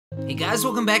Hey guys,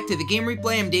 welcome back to the Game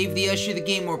Replay. I'm DavetheUsher, the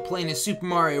game we're playing is Super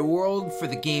Mario World for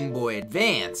the Game Boy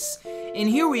Advance. And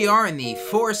here we are in the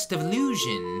Forest of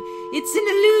Illusion. It's an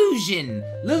illusion!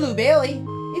 Lulu Bailey,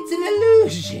 it's an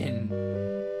illusion!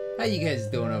 How you guys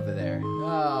doing over there?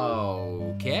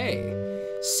 Okay.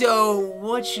 So,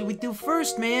 what should we do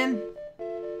first, man?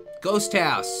 Ghost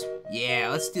house. Yeah,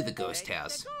 let's do the ghost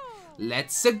house.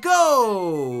 Let's-a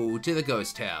go to the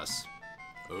ghost house.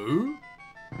 Oh?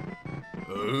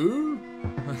 Oh?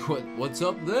 What's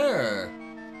up there?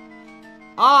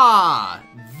 Ah,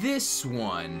 this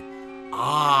one.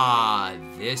 Ah,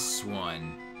 this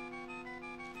one.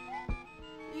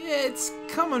 Yeah, it's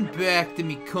coming back to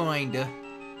me, kinda.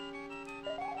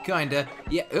 Kinda.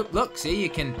 Yeah, oh, look, see, you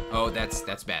can... Oh, that's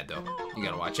bad, though. You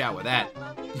gotta watch out with that.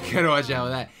 You gotta watch out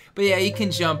with that. But yeah, you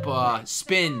can jump,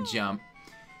 spin jump.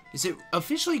 Is it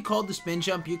officially called the spin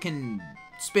jump? You can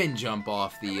spin jump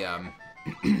off the,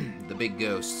 the big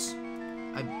ghosts.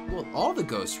 Well, all the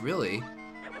ghosts, really.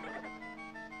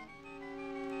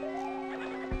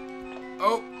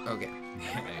 Oh, okay.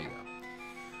 There you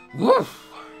go. Woof!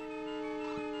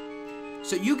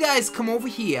 So you guys come over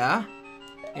here.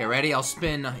 Yeah, ready? I'll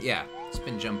spin, yeah,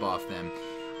 spin jump off them.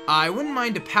 I wouldn't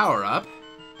mind a power-up.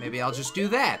 Maybe I'll just do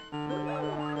that.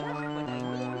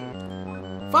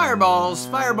 Fireballs!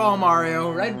 Fireball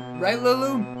Mario, right,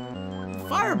 Lulu?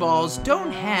 Fireballs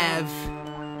don't have...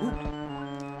 Ooh.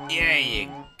 Yeah, you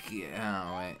go.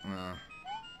 Oh, wait, well...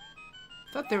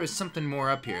 I thought there was something more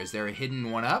up here. Is there a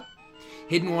hidden one up?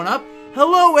 Hidden one up?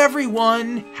 Hello,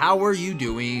 everyone! How are you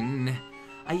doing?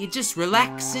 Are you just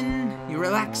relaxing? You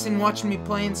relaxing watching me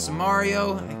playing some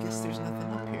Mario? I guess there's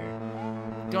nothing up here.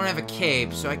 Don't have a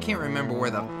cape, so I can't remember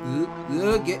where the...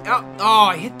 Oh,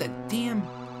 I hit the damn...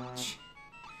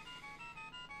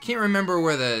 Can't remember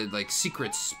where the, like,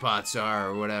 secret spots are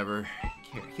or whatever.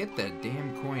 Here, hit the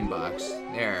damn coin box.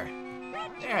 There.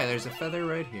 There, there's a feather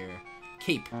right here.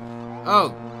 Cape.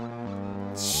 Oh.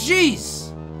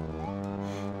 Jeez!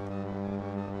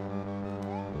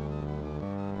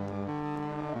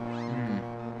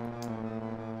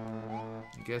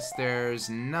 I guess there's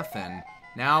nothing.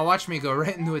 Now watch me go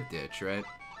right into a ditch, right?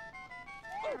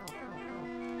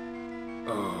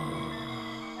 Oh.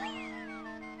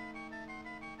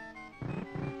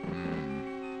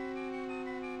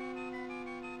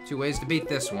 Two ways to beat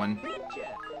this one.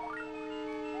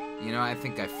 You know, I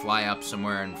think I fly up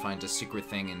somewhere and find a secret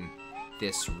thing in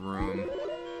this room.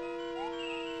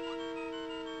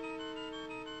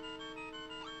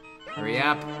 Hurry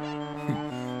up.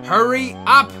 Hurry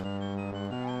up!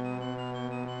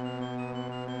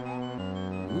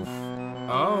 Oof.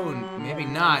 Oh, maybe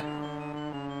not.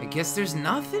 I guess there's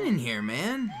nothing in here,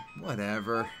 man.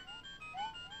 Whatever.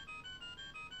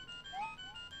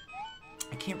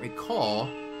 I can't recall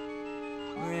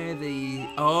where the...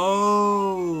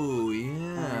 Oh,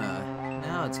 yeah.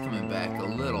 Now it's coming back a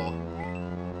little.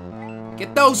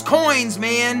 Get those coins,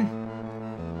 man!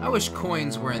 I wish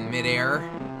coins were in midair.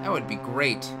 That would be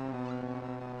great.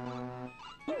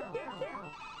 I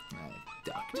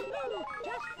ducked.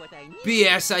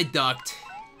 BS, I ducked.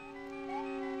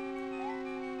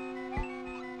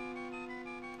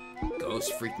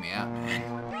 Ghosts freak me out, man.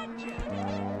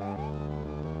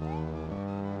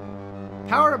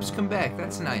 Power-ups come back.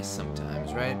 That's nice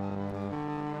sometimes, right?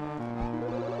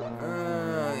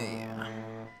 Yeah.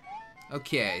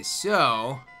 Okay,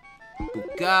 so...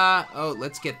 Buka... Oh,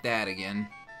 let's get that again.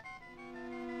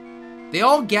 They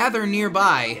all gather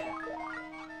nearby.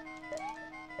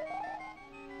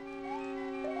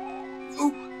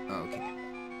 Ooh! Okay.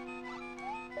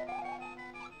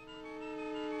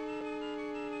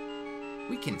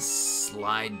 We can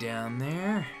slide down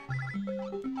there.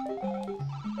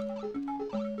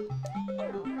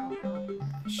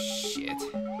 Shit.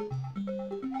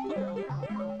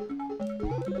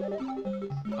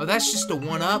 Oh, that's just a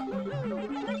one-up?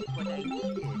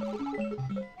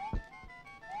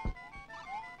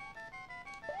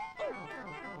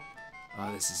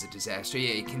 Oh, this is a disaster.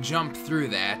 Yeah, you can jump through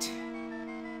that.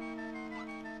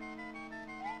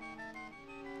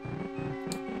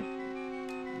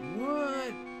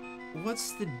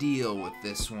 What's the deal with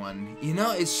this one? You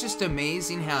know, it's just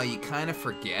amazing how you kind of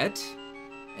forget.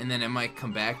 And then it might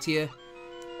come back to you.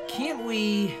 Can't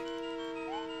we...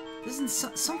 Doesn't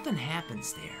something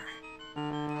happens there?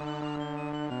 I'm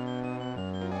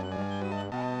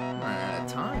running out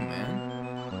of time, man.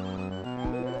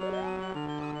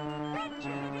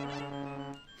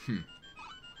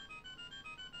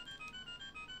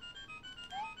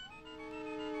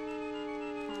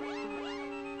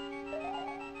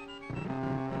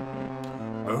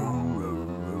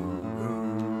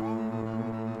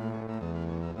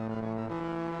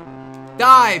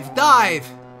 Dive! Dive!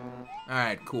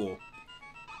 Alright, cool.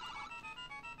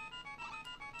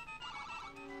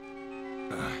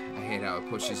 I hate how it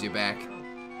pushes you back.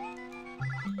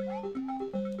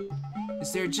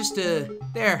 Is there just a...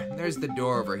 There's the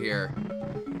door over here.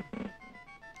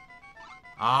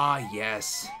 Ah,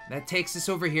 yes. That takes us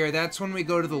over here. That's when we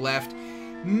go to the left.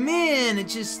 Man,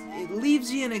 it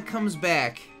leaves you and it comes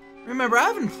back. Remember, I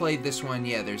haven't played this one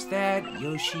yet. There's that.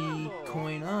 Yoshi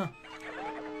coin.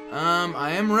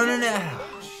 I am running out.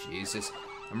 Oh, Jesus.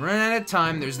 I'm running out of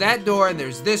time. There's that door and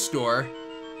there's this door.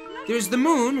 There's the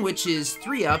moon, which is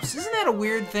 3 ups. Isn't that a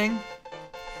weird thing?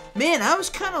 Man, I was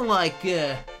kind of like,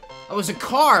 I was a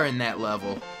car in that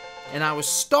level. And I was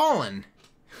stalling.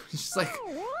 Just like,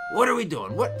 what are we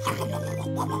doing? What?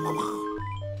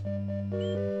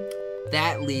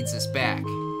 That leads us back.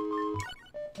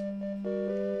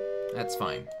 That's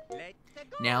fine.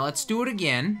 Now let's do it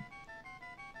again.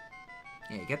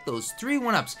 Yeah, get those 3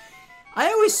 1-ups. I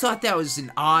always thought that was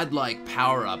an odd, like,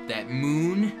 power-up, that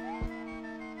moon.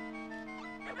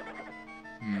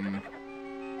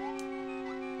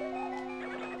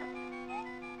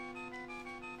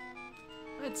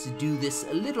 Let's do this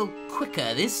a little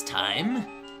quicker this time.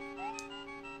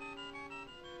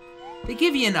 They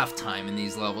give you enough time in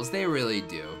these levels, they really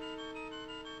do.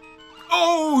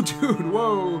 Oh, dude,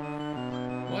 whoa.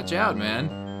 Watch out, man.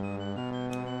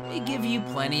 They give you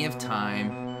plenty of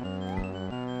time.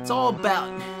 It's all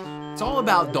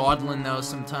about dawdling though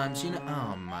sometimes, you know.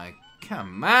 Oh my,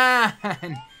 come on.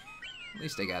 At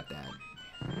least I got that.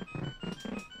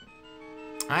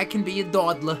 I can be a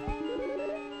dawdler.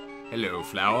 Hello,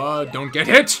 flower, don't get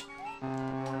hit.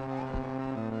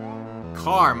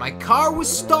 My car was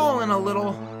stalling a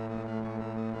little.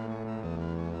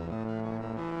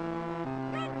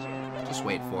 Just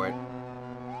wait for it.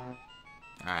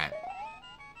 Alright.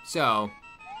 So,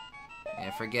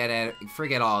 yeah,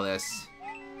 forget all this.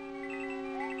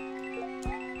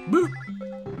 Boop.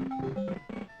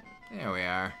 There we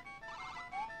are.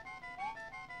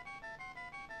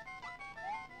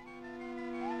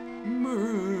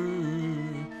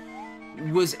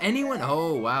 Was anyone...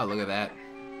 Oh, wow, look at that.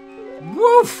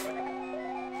 Woof!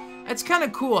 That's kind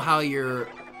of cool how you're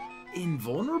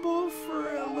invulnerable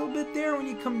for a little bit there when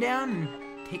you come down and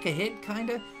take a hit,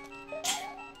 kind of.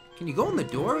 Can you go in the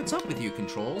door? What's up with you,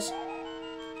 controls?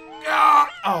 Ah!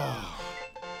 Oh.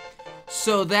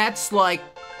 So that's like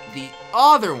the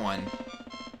other one.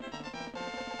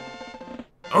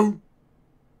 Oh!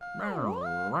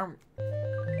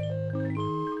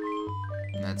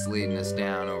 That's leading us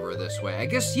down over this way. I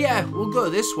guess, yeah, we'll go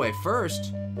this way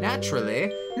first.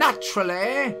 Naturally.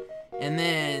 Naturally! And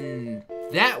then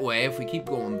that way, if we keep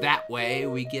going that way,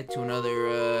 we get to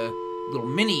another little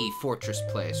mini fortress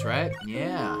place, right?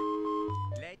 Yeah.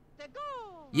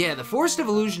 Yeah, the Forest of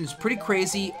Illusion is pretty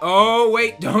crazy. Oh,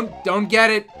 wait, don't get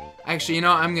it. Actually, you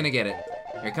know, I'm gonna get it.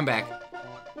 Here, come back.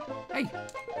 Hey.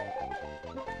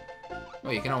 Oh,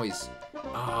 you can always...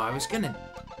 Oh, I was gonna...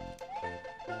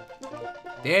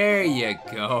 There you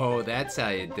go. That's how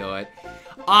you do it.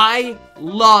 I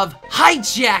love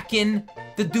hijacking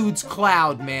the dude's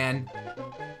cloud, man.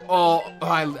 Oh,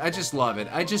 I just love it.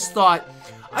 I just thought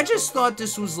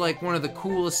this was like one of the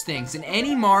coolest things. In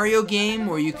any Mario game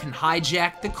where you can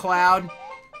hijack the cloud,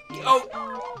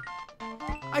 oh,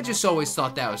 I just always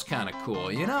thought that was kind of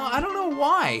cool, you know? I don't know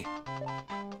why.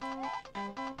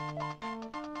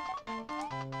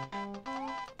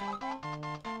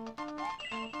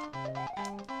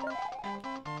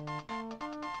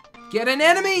 Get an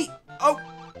enemy! Oh!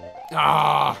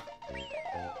 Ah!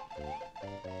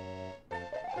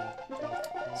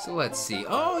 So let's see.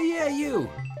 Oh, yeah, you!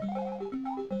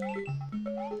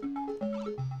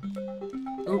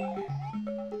 Oh.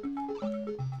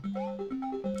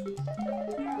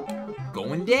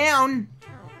 Going down!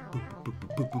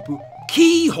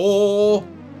 Keyhole!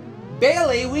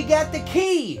 Bailey, we got the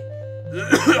key!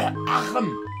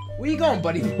 Where you going,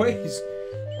 buddy boys?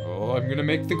 Oh, I'm gonna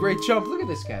make the great jump. Look at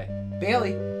this guy.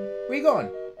 Bailey, where you going?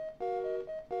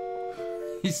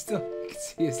 He's still, you can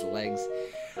see his legs.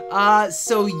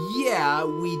 So yeah,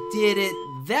 we did it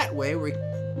that way. We're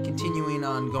continuing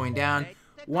on going down.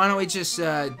 Why don't we just,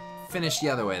 finish the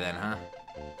other way then, huh?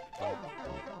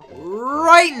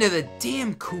 Right into the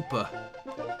damn Koopa.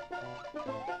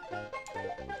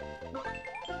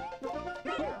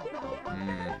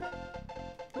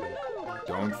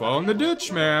 Don't fall in the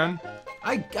ditch, man.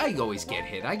 I always get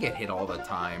hit. I get hit all the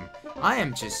time. I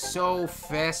am just so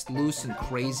fast, loose, and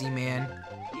crazy, man.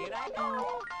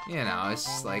 You know, it's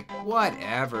just like,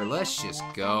 whatever, let's just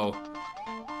go.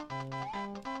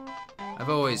 I've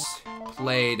always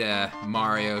played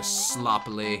Mario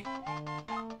sloppily.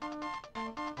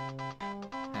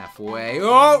 halfway.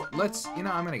 Oh, let's, you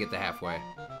know, I'm gonna get the halfway.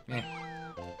 Eh.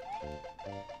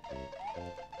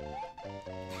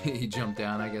 He jumped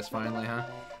down, I guess, finally, huh?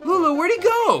 Lulu, where'd he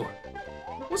go?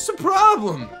 What's the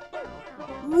problem?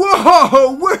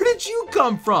 Whoa, where did you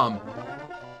come from?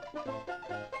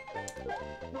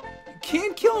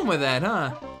 Can't kill him with that,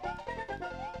 huh?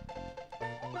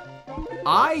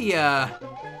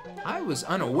 I was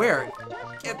unaware.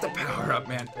 Get the power up,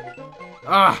 man.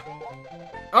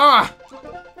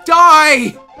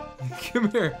 Die!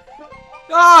 Come here.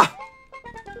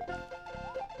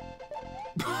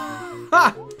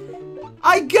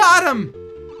 I got him!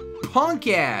 Punk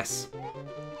ass.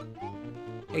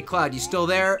 Hey, Cloud, you still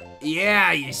there?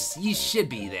 Yeah, you should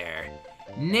be there.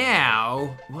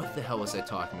 Now, what the hell was I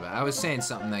talking about? I was saying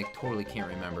something I totally can't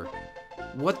remember.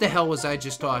 What the hell was I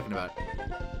just talking about?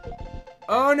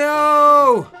 Oh,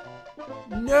 no!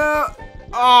 No!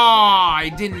 Oh,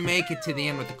 I didn't make it to the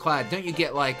end with the Cloud. Don't you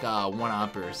get, like,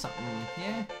 one-up or something?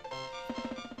 Yeah?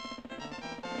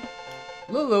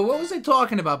 Lulu, what was I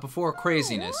talking about before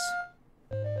craziness?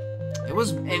 It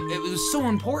was so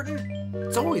important.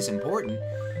 It's always important.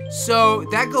 So,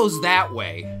 that goes that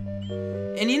way.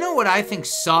 And you know what I think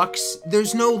sucks?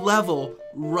 There's no level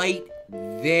right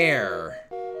there.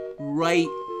 Right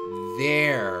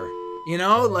there. You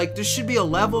know, like, there should be a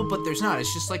level, but there's not.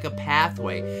 It's just like a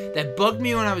pathway. That bugged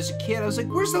me when I was a kid. I was like,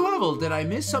 where's the level? Did I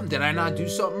miss something? Did I not do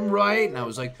something right? And I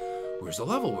was like, where's the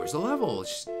level? Where's the level?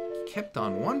 Just kept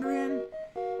on wondering.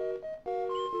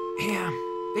 Yeah,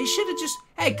 they should have just,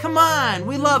 hey, come on.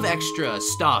 We love extra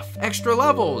stuff. Extra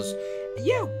levels.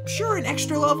 Yeah, sure, an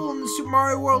extra level in the Super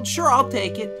Mario World. Sure, I'll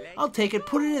take it. I'll take it.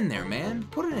 Put it in there, man.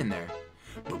 Put it in there.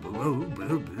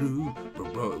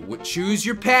 Choose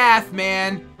your path,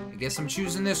 man. I guess I'm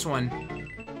choosing this one.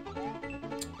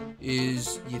 You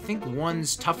think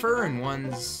one's tougher and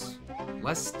one's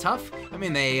less tough? I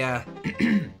mean, they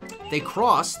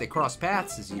cross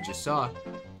paths, as you just saw.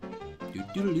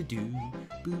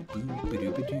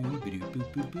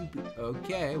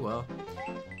 Okay, well,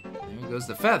 there goes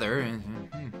the feather.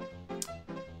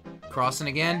 Crossing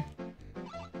again.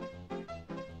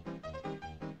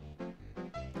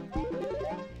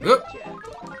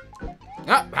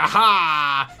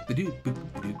 Ha!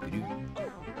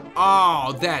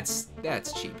 Oh, that's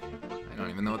cheap. I don't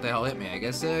even know what the hell hit me. I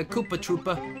guess Koopa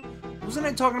Troopa. Wasn't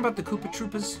I talking about the Koopa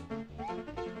Troopas?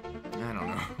 I don't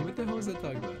know. What the hell was I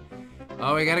talking about?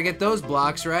 Oh, we gotta get those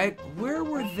blocks, right? Where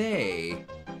were they?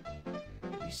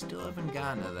 We still haven't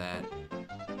gotten to that.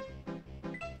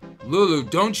 Lulu,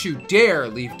 don't you dare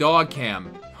leave dog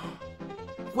cam.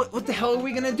 What the hell are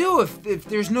we gonna do if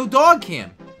there's no dog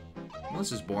cam? Well,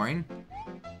 this is boring.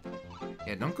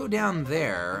 Yeah, don't go down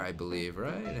there, I believe,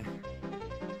 right?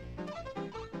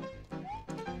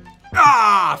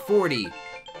 Ah, 40.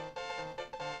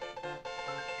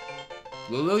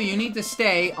 Lulu, you need to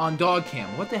stay on dog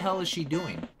cam. What the hell is she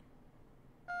doing?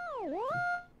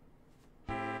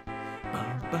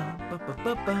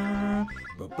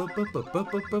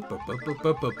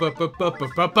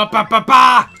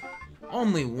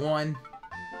 Only one.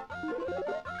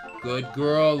 Good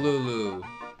girl, Lulu.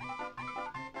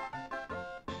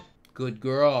 Good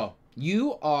girl.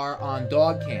 You are on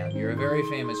dog cam. You're a very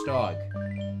famous dog.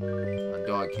 On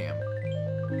dog cam.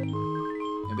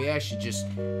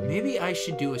 Maybe I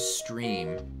should do a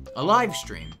stream. A live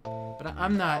stream. But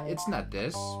I'm not, it's not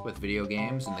this, with video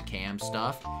games and the cam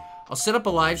stuff. I'll set up a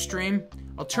live stream.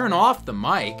 I'll turn off the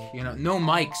mic, you know, no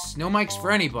mics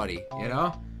for anybody, you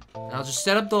know? And I'll just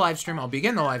set up the live stream, I'll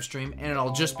begin the live stream, and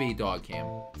it'll just be dog cam,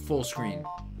 full screen.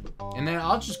 And then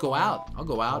I'll just go out. I'll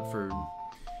go out for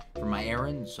my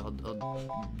errands. I'll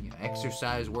you know,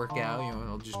 exercise, work out, you know,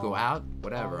 I'll just go out,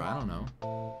 whatever, I don't know.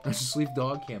 I'll just leave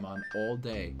dog cam on all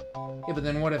day. Yeah, but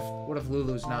then what if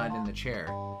Lulu's not in the chair?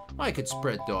 Well, I could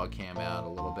spread dog cam out a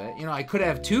little bit. You know, I could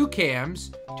have two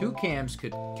cams. Two cams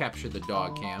could capture the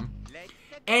dog cam.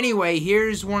 Anyway,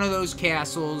 here's one of those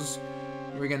castles.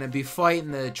 We're gonna be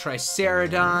fighting the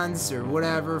Triceratons or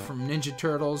whatever from Ninja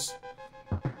Turtles.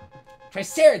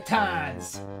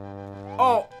 Triceratons!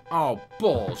 Oh,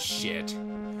 bullshit.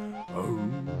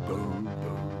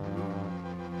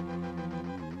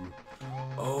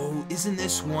 Oh, isn't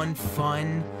this one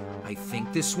fun? I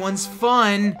think this one's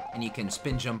fun. And you can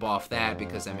spin jump off that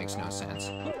because that makes no sense.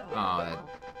 Oh, that,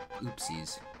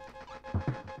 oopsies.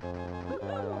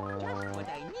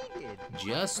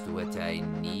 Just what I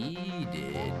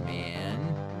needed,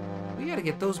 man. We gotta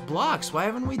get those blocks. Why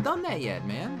haven't we done that yet,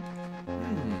 man?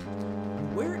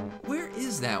 Where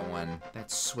is that one?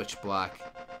 That switch block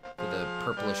for the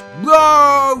purplish.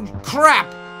 Oh, crap!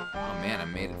 Oh man, I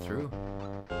made it through.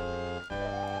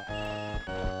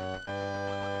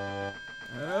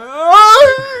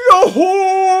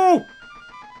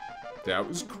 That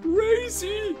was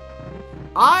crazy.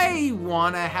 I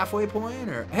want a halfway point,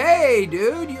 or hey,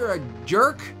 dude, you're a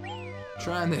jerk,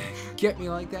 trying to get me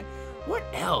like that. What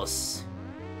else?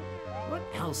 What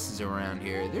else is around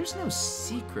here? There's no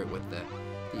secret with that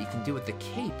you can do with the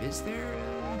cape, is there?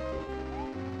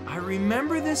 I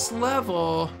remember this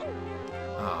level.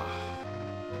 Oh,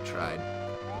 I tried.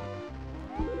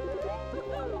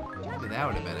 Maybe that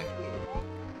would have been it.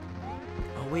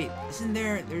 Oh wait, isn't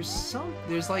there?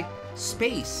 There's like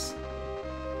space.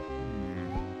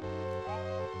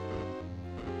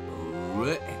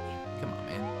 Come on,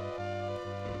 man.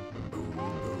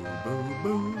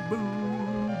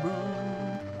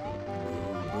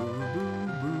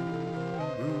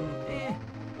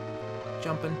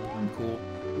 Jumping, I'm cool.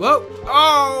 Whoa!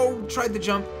 Oh! Tried to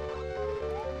jump.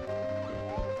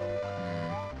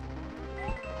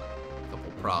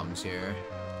 Couple problems here.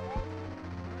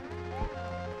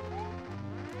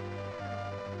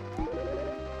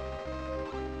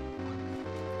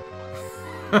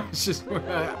 It's just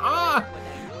oh!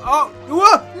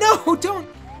 Whoa! No! Don't!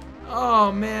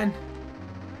 Oh man!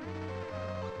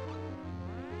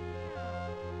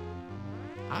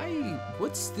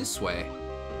 What's this way?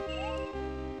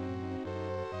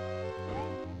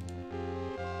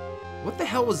 What the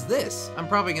hell was this? I'm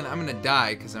gonna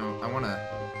die because I wanna.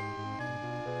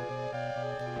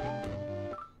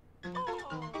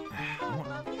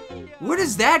 Where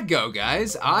does that go,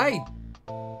 guys? I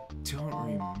don't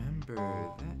remember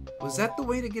that. Was that the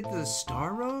way to get to the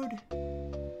Star Road?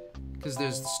 Because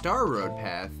there's the Star Road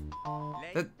path.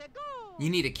 That you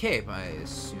need a cape, I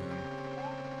assume.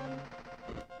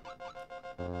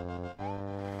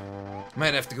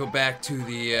 Might have to go back to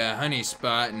the honey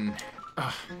spot and.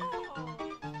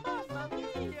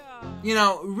 You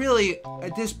know, really,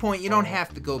 at this point, you don't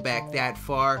have to go back that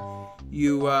far.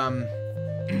 You,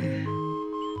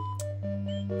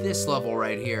 this level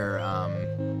right here,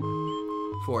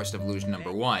 Forest of Illusion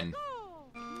number 1.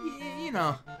 You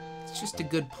know, it's just a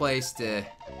good place to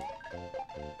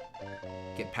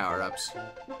get power-ups,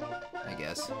 I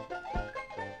guess.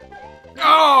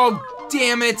 Oh,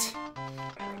 damn it!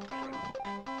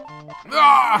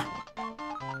 Ah!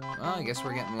 Well, I guess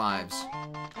we're getting lives.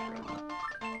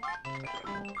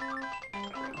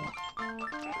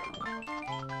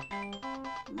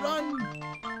 Run!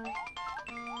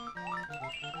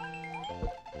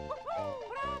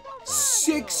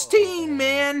 16,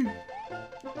 man!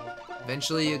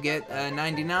 Eventually you get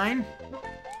 99.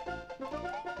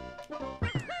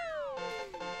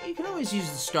 You can always use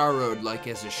the Star Road like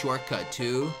as a shortcut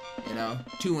too, you know,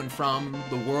 to and from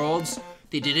the worlds.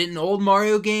 They did it in old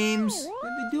Mario games, and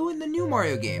they do it in the new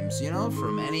Mario games, you know,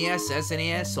 from NES,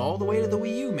 SNES, all the way to the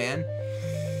Wii U, man.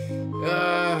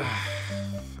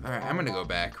 Alright, I'm gonna go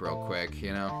back real quick,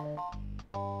 you know.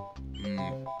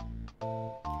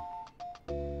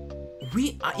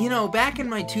 You know, back in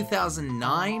my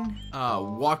 2009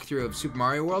 walkthrough of Super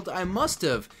Mario World, I must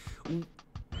have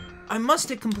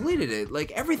completed it.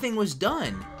 Like, everything was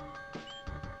done.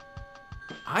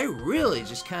 I really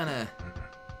just kind of...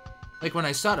 Like, when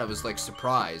I saw it, I was, like,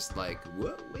 surprised. Like,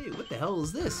 wait, what the hell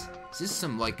is this? Is this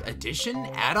some, like, addition,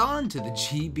 add-on to the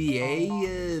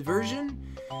GBA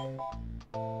version?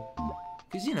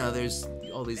 Because, you know, there's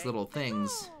all these little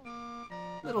things.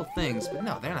 But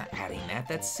no, they're not adding that.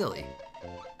 That's silly.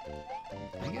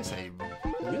 I guess I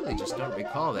really just don't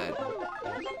recall that.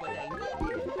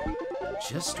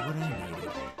 Just what I needed.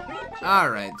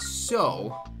 Alright,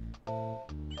 so...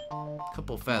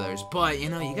 couple feathers, but, you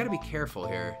know, you gotta be careful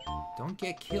here. Don't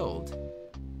get killed.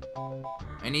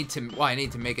 I need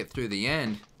to make it through the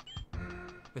end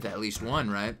with at least one,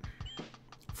 right?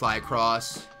 Fly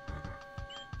across.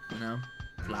 You know?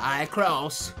 Fly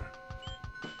across.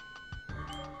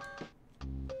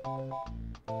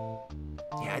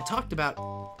 Yeah, I talked about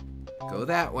go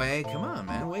that way. Come on,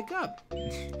 man, wake up.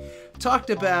 Talked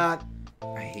about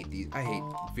I hate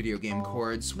video game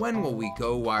cords. When will we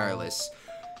go wireless?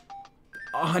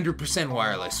 100%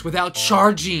 wireless, without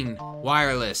charging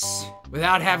wireless,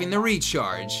 without having the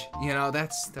recharge. You know,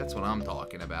 that's what I'm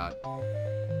talking about.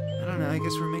 I don't know, I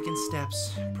guess we're making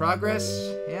steps.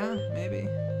 Progress? Yeah, maybe.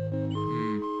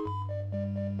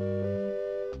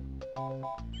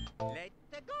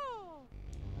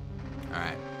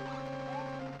 Alright.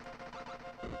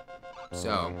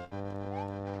 So.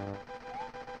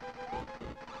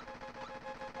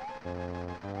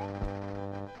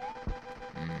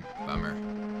 Bummer.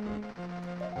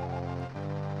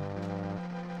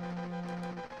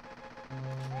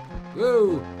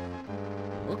 Woo!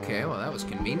 Okay, well that was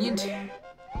convenient.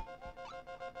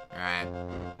 Alright.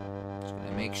 Just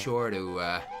gonna make sure to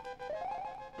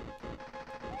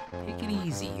Take it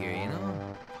easy here, you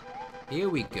know? Here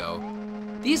we go.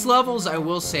 These levels, I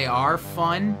will say, are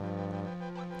fun.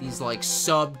 These, like,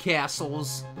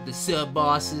 sub-castles, the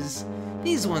sub-bosses.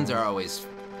 These ones are always...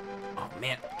 Oh,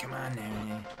 man, come on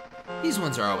now. These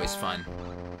ones are always fun.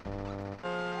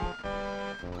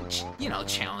 You know,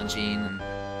 challenging.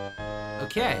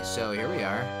 Okay, so here we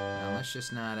are. Now, let's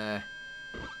just not,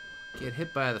 get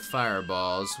hit by the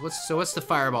fireballs. What's the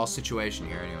fireball situation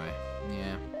here, anyway?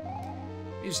 Yeah.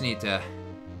 You just need to...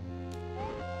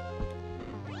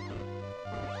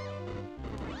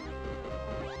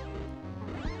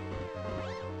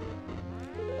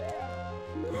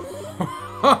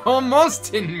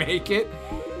 Almost didn't make it.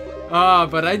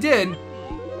 But I did.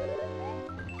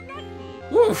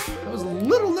 Woof, I was a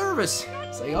little nervous.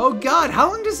 It's like, oh God, how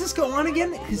long does this go on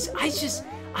again? Because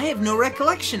I have no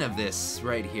recollection of this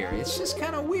right here. It's just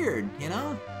kind of weird, you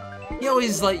know? You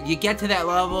always, like, you get to that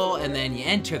level, and then you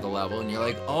enter the level, and you're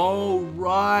like, oh,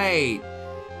 right.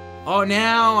 Oh,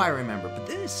 now I remember. But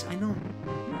this, I know.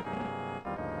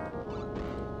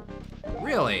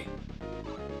 Really?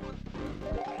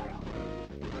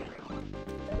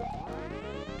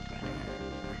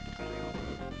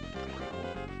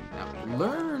 Now,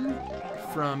 learn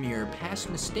from your past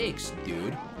mistakes,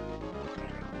 dude.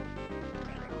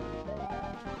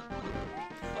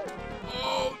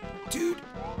 Oh, dude.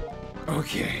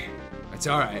 Okay, that's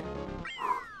all right.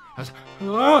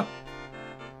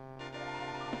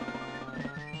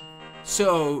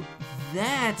 So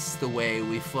that's the way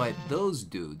we fight those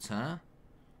dudes, huh?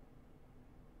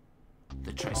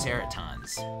 The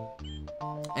Triceratons.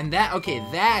 And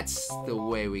that's the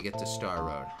way we get to Star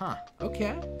Road, huh?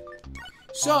 Okay.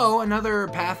 So, another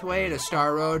pathway to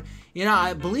Star Road. You know,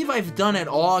 I believe I've done it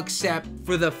all except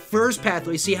for the first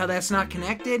pathway. See how that's not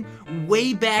connected?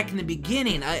 Way back in the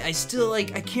beginning, I still,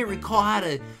 like, I can't recall how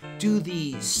to do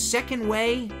the second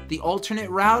way, the alternate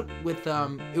route with,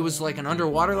 it was like an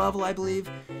underwater level, I believe.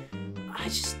 I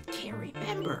just can't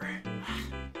remember.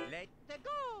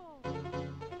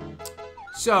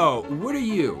 So, what are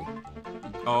you?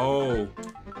 Oh,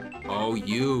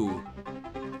 you.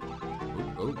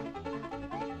 Oh.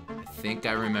 I think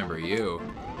I remember you.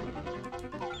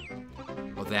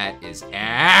 Well, that is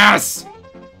ass!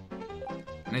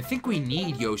 And I think we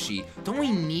need Yoshi. Don't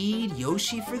we need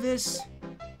Yoshi for this?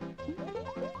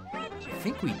 I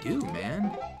think we do,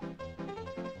 man.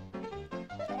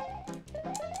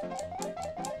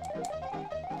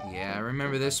 Yeah, I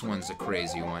remember this one's a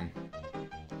crazy one.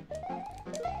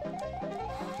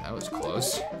 That was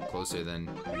close. Closer than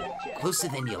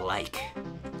you like.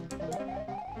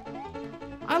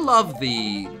 I love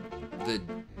the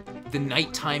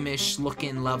nighttime-ish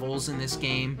looking levels in this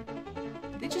game.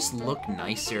 They just look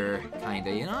nicer,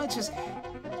 kinda, you know, it's just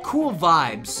cool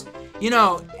vibes. You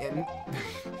know,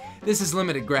 this is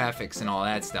limited graphics and all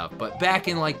that stuff, but back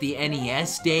in like the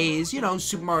NES days, you know,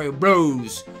 Super Mario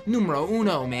Bros. Numero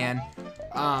uno, man.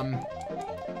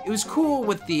 It was cool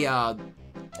with the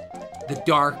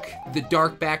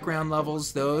dark background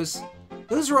levels, those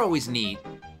were always neat.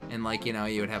 And like, you know,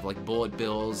 you would have like Bullet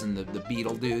Bills and the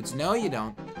Beetle dudes. No, you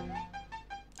don't.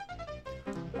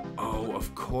 Oh,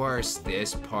 of course,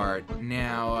 this part.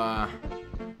 Now,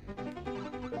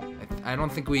 I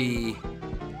don't think we...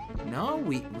 No,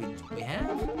 we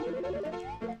have?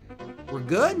 We're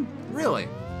good? Really?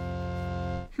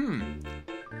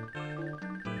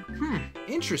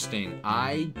 Interesting.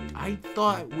 I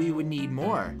thought we would need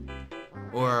more.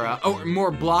 Or, more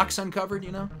blocks uncovered,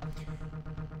 you know?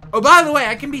 Oh, by the way,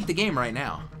 I can beat the game right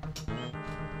now.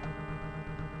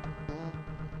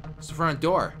 It's the front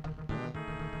door.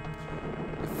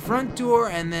 The front door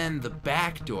and then the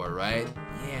back door, right?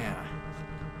 Yeah.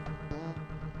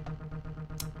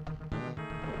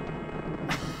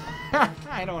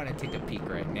 I don't want to take a peek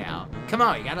right now. Come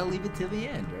on, you gotta leave it till the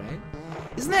end, right?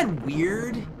 Isn't that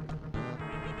weird?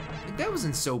 Like, that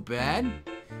wasn't so bad.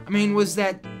 I mean, was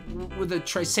that... With the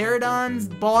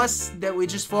Triceratons boss that we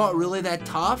just fought really that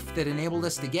tough that enabled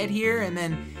us to get here, and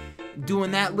then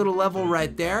doing that little level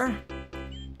right there?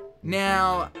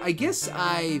 Now, I guess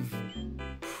I've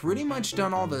pretty much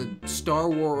done all the Star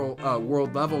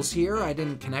World levels here. I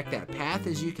didn't connect that path,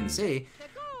 as you can see.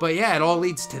 But yeah, it all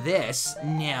leads to this.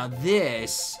 Now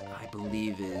this, I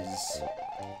believe, is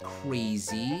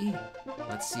crazy.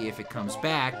 Let's see if it comes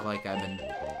back like I've been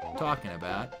talking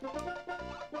about.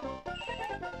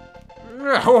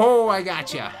 Oh, I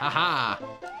gotcha. Haha.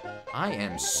 I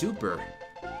am super.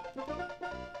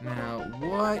 Now,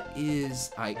 what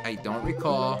is... I don't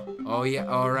recall. Oh, yeah,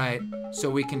 alright. So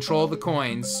we control the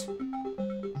coins.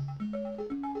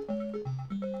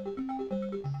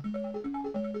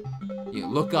 You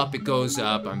look up, it goes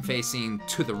up. I'm facing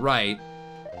to the right.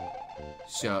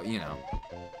 So, you know.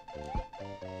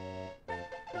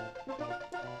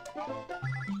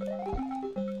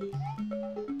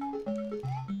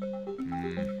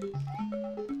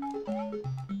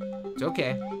 It's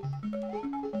okay.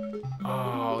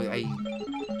 Oh,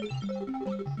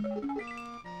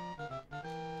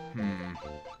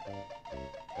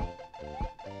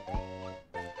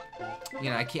 You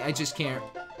know, I just can't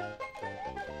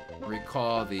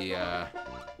recall the,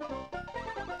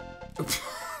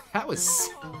 That was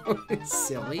so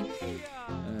silly.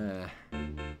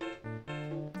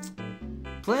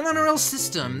 Playing on a real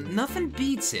system, nothing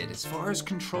beats it as far as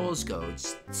controls go.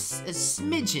 It's a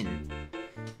smidgen.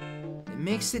 It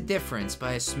makes a difference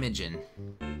by a smidgen.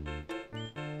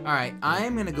 Alright,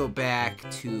 I'm gonna go back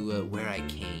to where I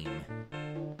came.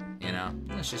 You know,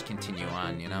 let's just continue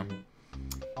on, you know?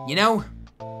 You know,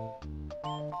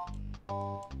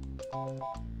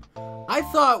 I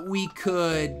thought we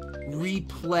could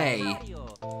replay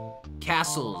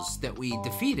castles that we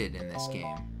defeated in this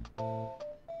game.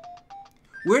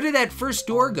 Where did that first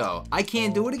door go? I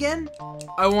can't do it again?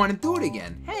 I want to do it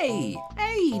again. Hey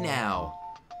now.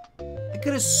 I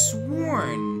could have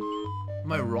sworn.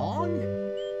 Am I wrong?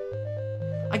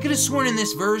 I could have sworn in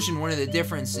this version one of the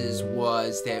differences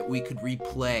was that we could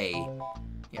replay.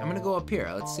 Yeah, I'm gonna go up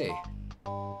here. Let's see.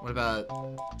 What about...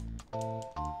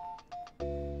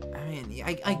 I mean,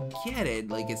 I get it.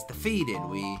 Like, it's defeated.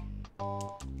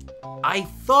 I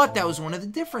thought that was one of the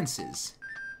differences.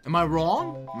 Am I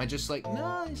wrong? Am I just like, no,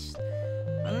 I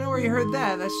don't know where you heard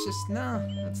that. That's just, no,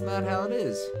 that's not how it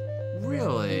is.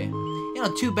 Really? You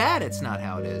know, too bad it's not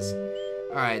how it is.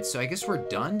 Alright, so I guess we're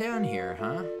done down here,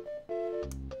 huh?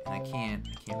 And I can't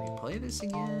replay this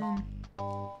again.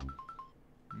 No,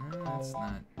 that's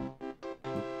not.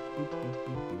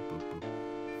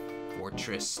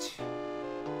 Fortress.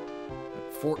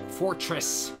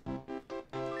 Fortress.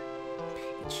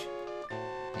 Page.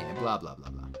 Yeah, blah, blah, blah,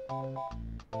 blah.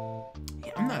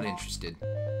 Yeah, I'm not interested.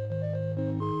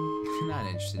 I'm not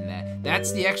interested in that.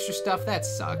 That's the extra stuff. That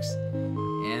sucks.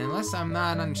 And unless I'm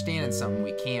not understanding something,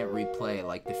 we can't replay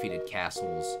like defeated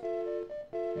castles.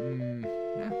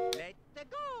 Yeah.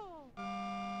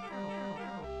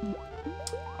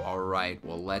 Alright,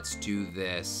 well, let's do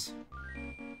this.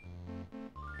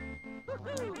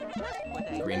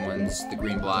 Green ones, the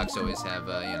green blocks always have,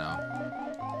 you know,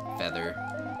 feather.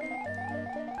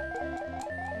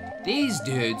 These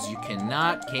dudes you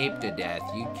cannot cape to death.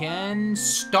 You can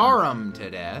star them to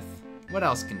death. What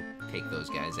else can take those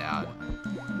guys out?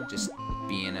 Just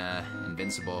being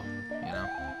invincible, you know,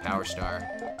 power star.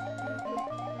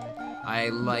 I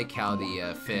like how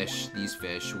the these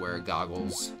fish wear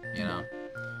goggles, you know.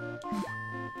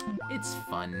 It's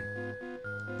fun.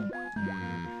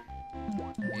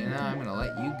 You know, I'm gonna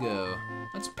let you go.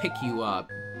 Let's pick you up.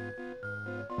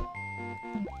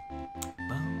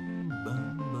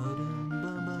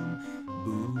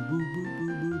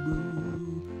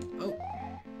 Oh.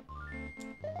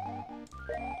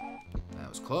 That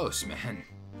was close, man.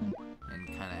 And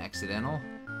kind of accidental.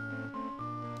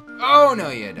 Oh, no,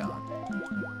 you don't.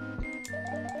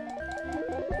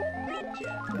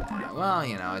 Well,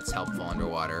 you know, it's helpful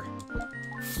underwater.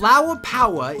 Flower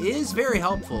power is very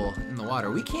helpful in the water.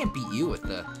 We can't beat you with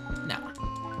the... No.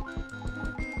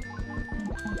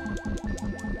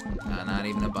 No, not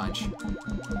even a bunch.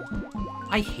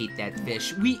 I hate that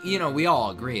fish. You know, we all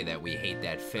agree that we hate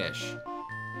that fish.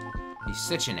 He's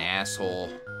such an asshole.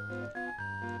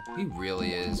 He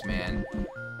really is, man.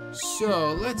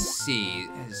 So, let's see.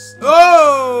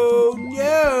 Oh,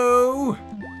 no!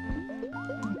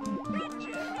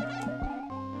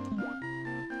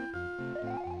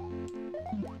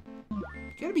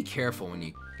 You gotta be careful when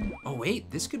you... Oh,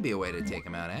 wait. This could be a way to take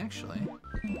him out, actually.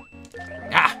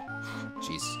 Ah!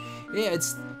 Jeez. Yeah,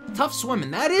 it's tough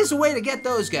swimming. That is a way to get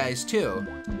those guys, too.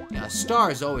 Yeah, a star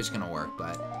is always gonna work,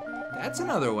 but... That's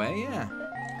another way, yeah.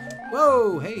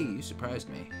 Whoa! Hey, you surprised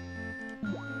me.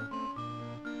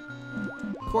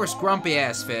 Of course,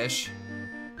 grumpy-ass fish.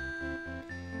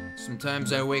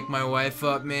 Sometimes I wake my wife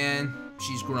up, man.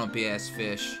 She's grumpy-ass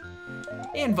fish.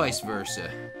 And vice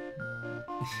versa.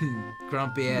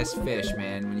 Grumpy-ass fish,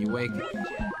 man. When you wake...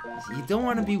 You don't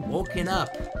want to be woken up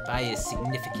by a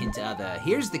significant other.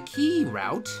 Here's the key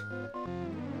route.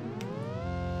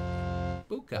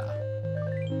 Buka.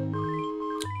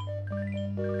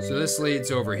 So this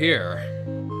leads over here.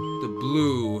 The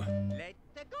blue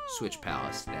Switch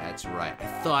Palace. That's right. I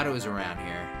thought it was around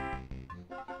here.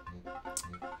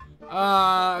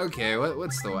 Okay.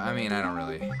 What's the... I mean, I don't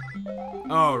really...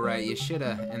 Oh, right, you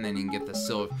shoulda. And then you can get the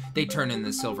silver. They turn in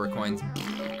the silver coins.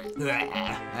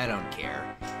 I don't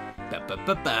care.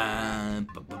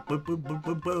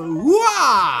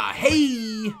 Wah!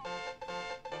 Hey!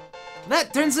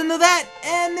 That turns into that,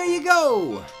 and there you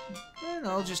go. And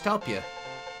I'll just help you.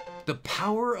 The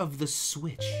power of the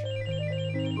switch.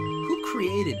 Who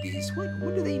created these?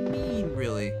 What do they mean,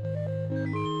 really?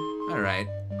 All right.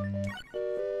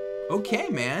 Okay,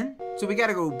 man. So we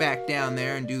gotta go back down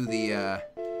there and do the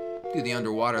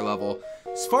underwater level.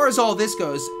 As far as all this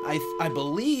goes, I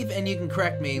believe, and you can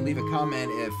correct me, leave a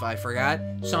comment if I forgot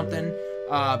something.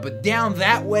 But down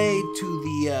that way to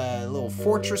the little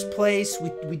fortress place,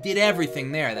 we did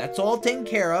everything there. That's all taken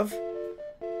care of.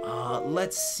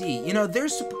 Let's see. You know,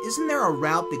 isn't there a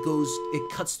route that goes,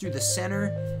 it cuts through the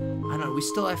center? I don't know, we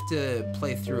still have to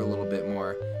play through a little bit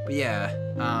more. But yeah,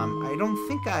 I don't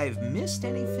think I've missed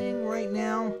anything right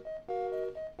now.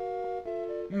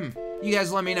 You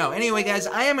guys let me know. Anyway, guys,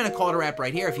 I am going to call it a wrap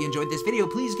right here. If you enjoyed this video,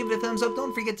 please give it a thumbs up.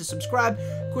 Don't forget to subscribe.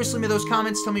 Of course, leave me those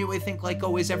comments. Tell me what you think, like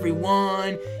always,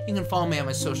 everyone. You can follow me on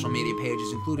my social media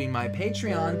pages, including my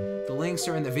Patreon. The links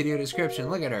are in the video description.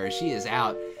 Look at her. She is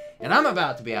out. And I'm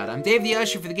about to be out. I'm Dave the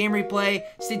Usher for the Game Replay.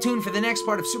 Stay tuned for the next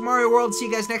part of Super Mario World. See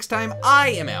you guys next time. I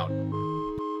am out.